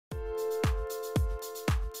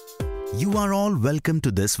You are all welcome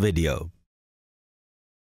to this video.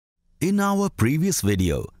 In our previous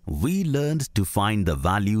video, we learned to find the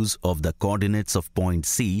values of the coordinates of point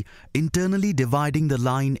C internally dividing the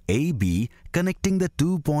line AB connecting the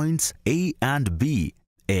 2 points A and B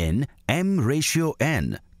in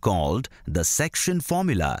m/n called the section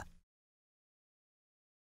formula.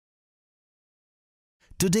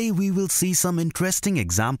 Today we will see some interesting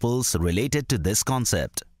examples related to this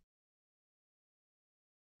concept.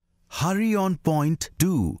 Hari on point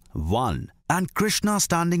 2, 1 and Krishna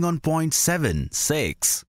standing on point 7,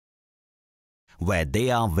 6, where they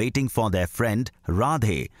are waiting for their friend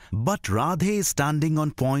Radhe, but Radhe is standing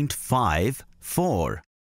on point 5, 4.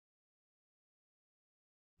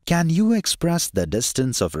 Can you express the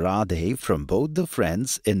distance of Radhe from both the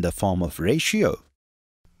friends in the form of ratio?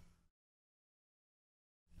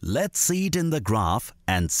 Let's see it in the graph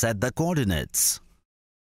and set the coordinates.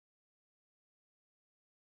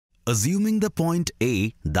 Assuming the point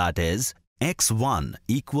A, that is x1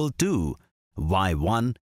 equal 2,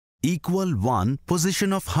 y1 equal 1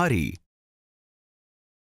 position of Hari.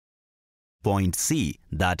 Point C,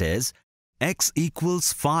 that is x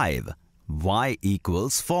equals 5, y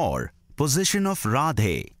equals 4 position of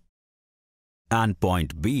Radhe. And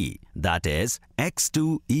point B, that is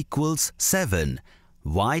x2 equals 7,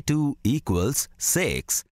 y2 equals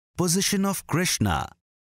 6 position of Krishna.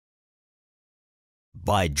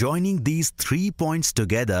 By joining these 3 points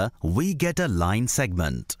together, we get a line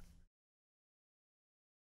segment,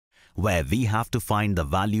 where we have to find the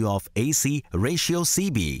value of AC ratio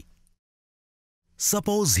CB.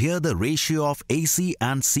 Suppose here the ratio of AC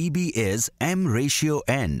and CB is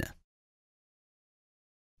m/n.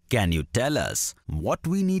 Can you tell us what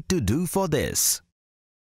we need to do for this?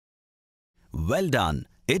 Well done!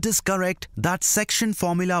 It is correct that section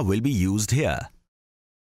formula will be used here.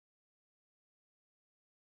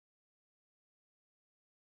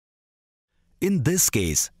 In this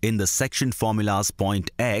case, in the section formula's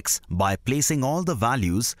point x, by placing all the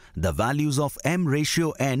values of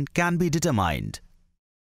m/n can be determined,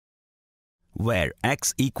 where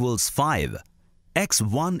x equals 5,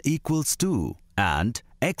 x1 equals 2 and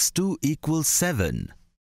x2 equals 7.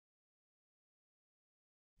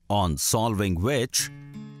 On solving which,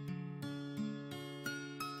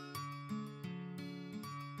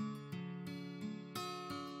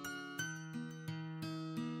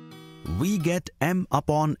 we get m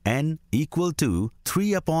upon n equal to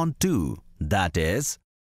 3 upon 2, that is,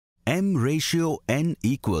 m/n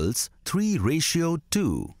equals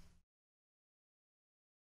 3/2.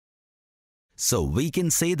 So we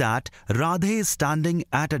can say that Radhe is standing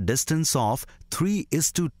at a distance of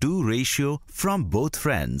 3:2 ratio from both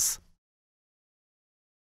friends.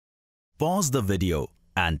 Pause the video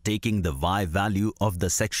and taking the y value of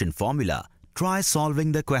the section formula, try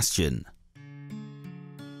solving the question.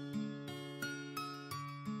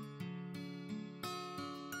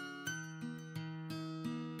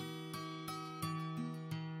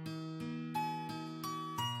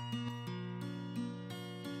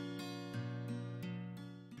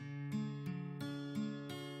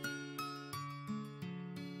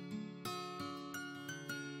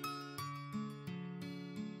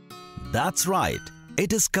 That's right,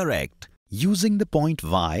 it is correct. Using the point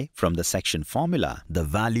y from the section formula, the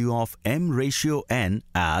value of m/n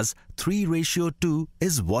as 3/2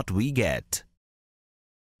 is what we get.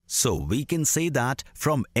 So we can say that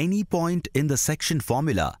from any point in the section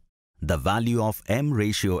formula, the value of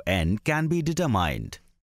m/n can be determined.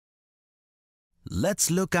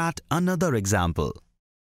 Let's look at another example.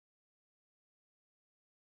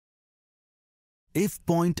 If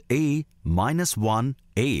point A -1,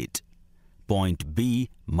 8, point B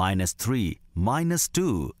 -3,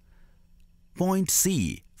 -2, point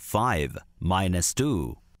C 5,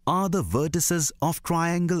 -2 are the vertices of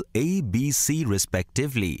triangle ABC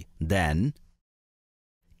respectively, then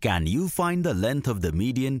can you find the length of the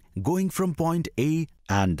median going from point A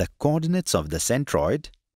and the coordinates of the centroid?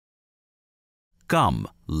 Come,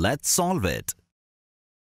 let's solve it.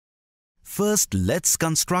 First, let's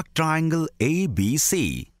construct triangle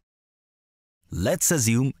ABC. Let's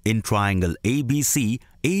assume in triangle ABC,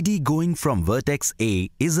 AD going from vertex A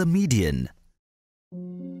is a median,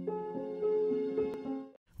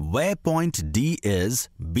 where point D is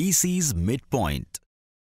BC's midpoint.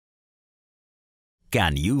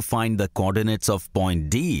 Can you find the coordinates of point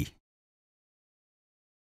D?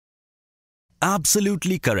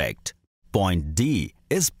 Absolutely correct. Point D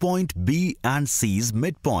is point B and C's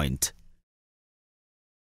midpoint.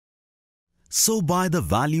 So by the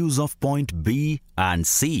values of point B and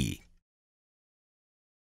C,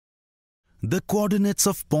 The coordinates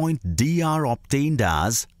of point D are obtained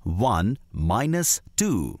as 1 minus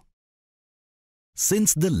 2.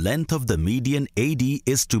 Since the length of the median AD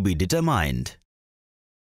is to be determined,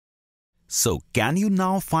 so can you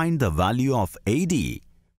now find the value of AD?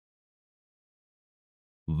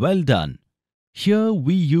 Well done. Here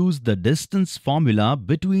we use the distance formula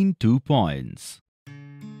between 2 points,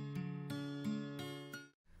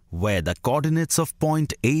 where the coordinates of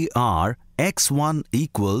point A are x1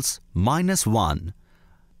 equals minus 1,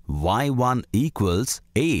 y1 equals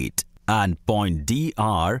 8 and point D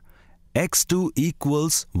are x2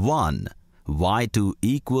 equals 1, y2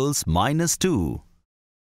 equals minus 2.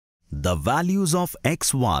 The values of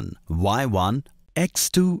x1, y1,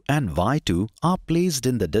 x2 and y2 are placed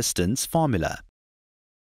in the distance formula,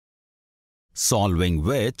 solving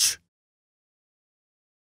which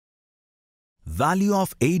value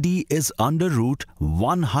of AD is under root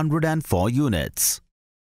 104 units.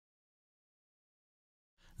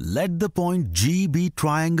 Let the point G be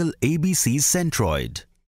triangle ABC's centroid.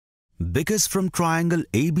 Because from triangle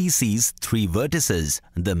ABC's 3 vertices,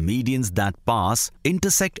 the medians that pass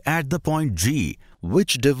intersect at the point G,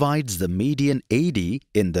 which divides the median AD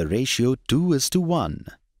in the ratio 2:1.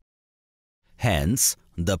 Hence,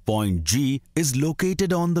 the point G is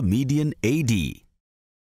located on the median AD.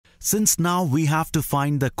 Since now we have to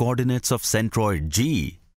find the coordinates of centroid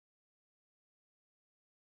G,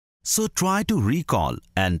 so try to recall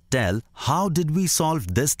and tell how did we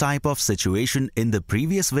solve this type of situation in the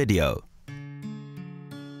previous video.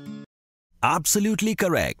 Absolutely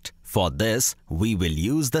correct. For this, we will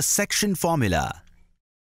use the section formula,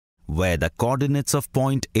 where the coordinates of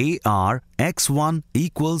point A are x1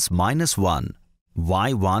 equals minus 1,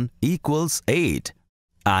 y1 equals 8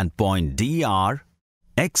 and point D are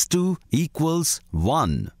x2 equals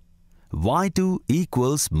 1, y2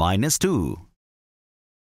 equals minus 2.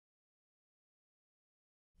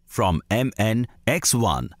 From Mn,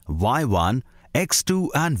 x1, y1, x2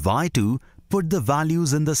 and y2, put the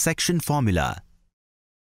values in the section formula.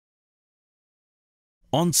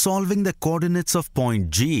 On solving the coordinates of point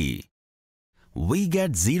G, we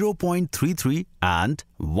get 0.33 and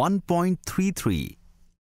 1.33.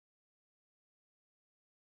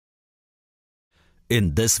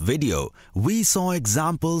 In this video, we saw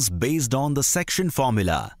examples based on the section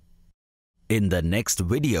formula. In the next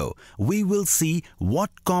video, we will see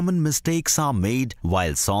what common mistakes are made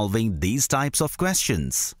while solving these types of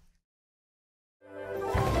questions.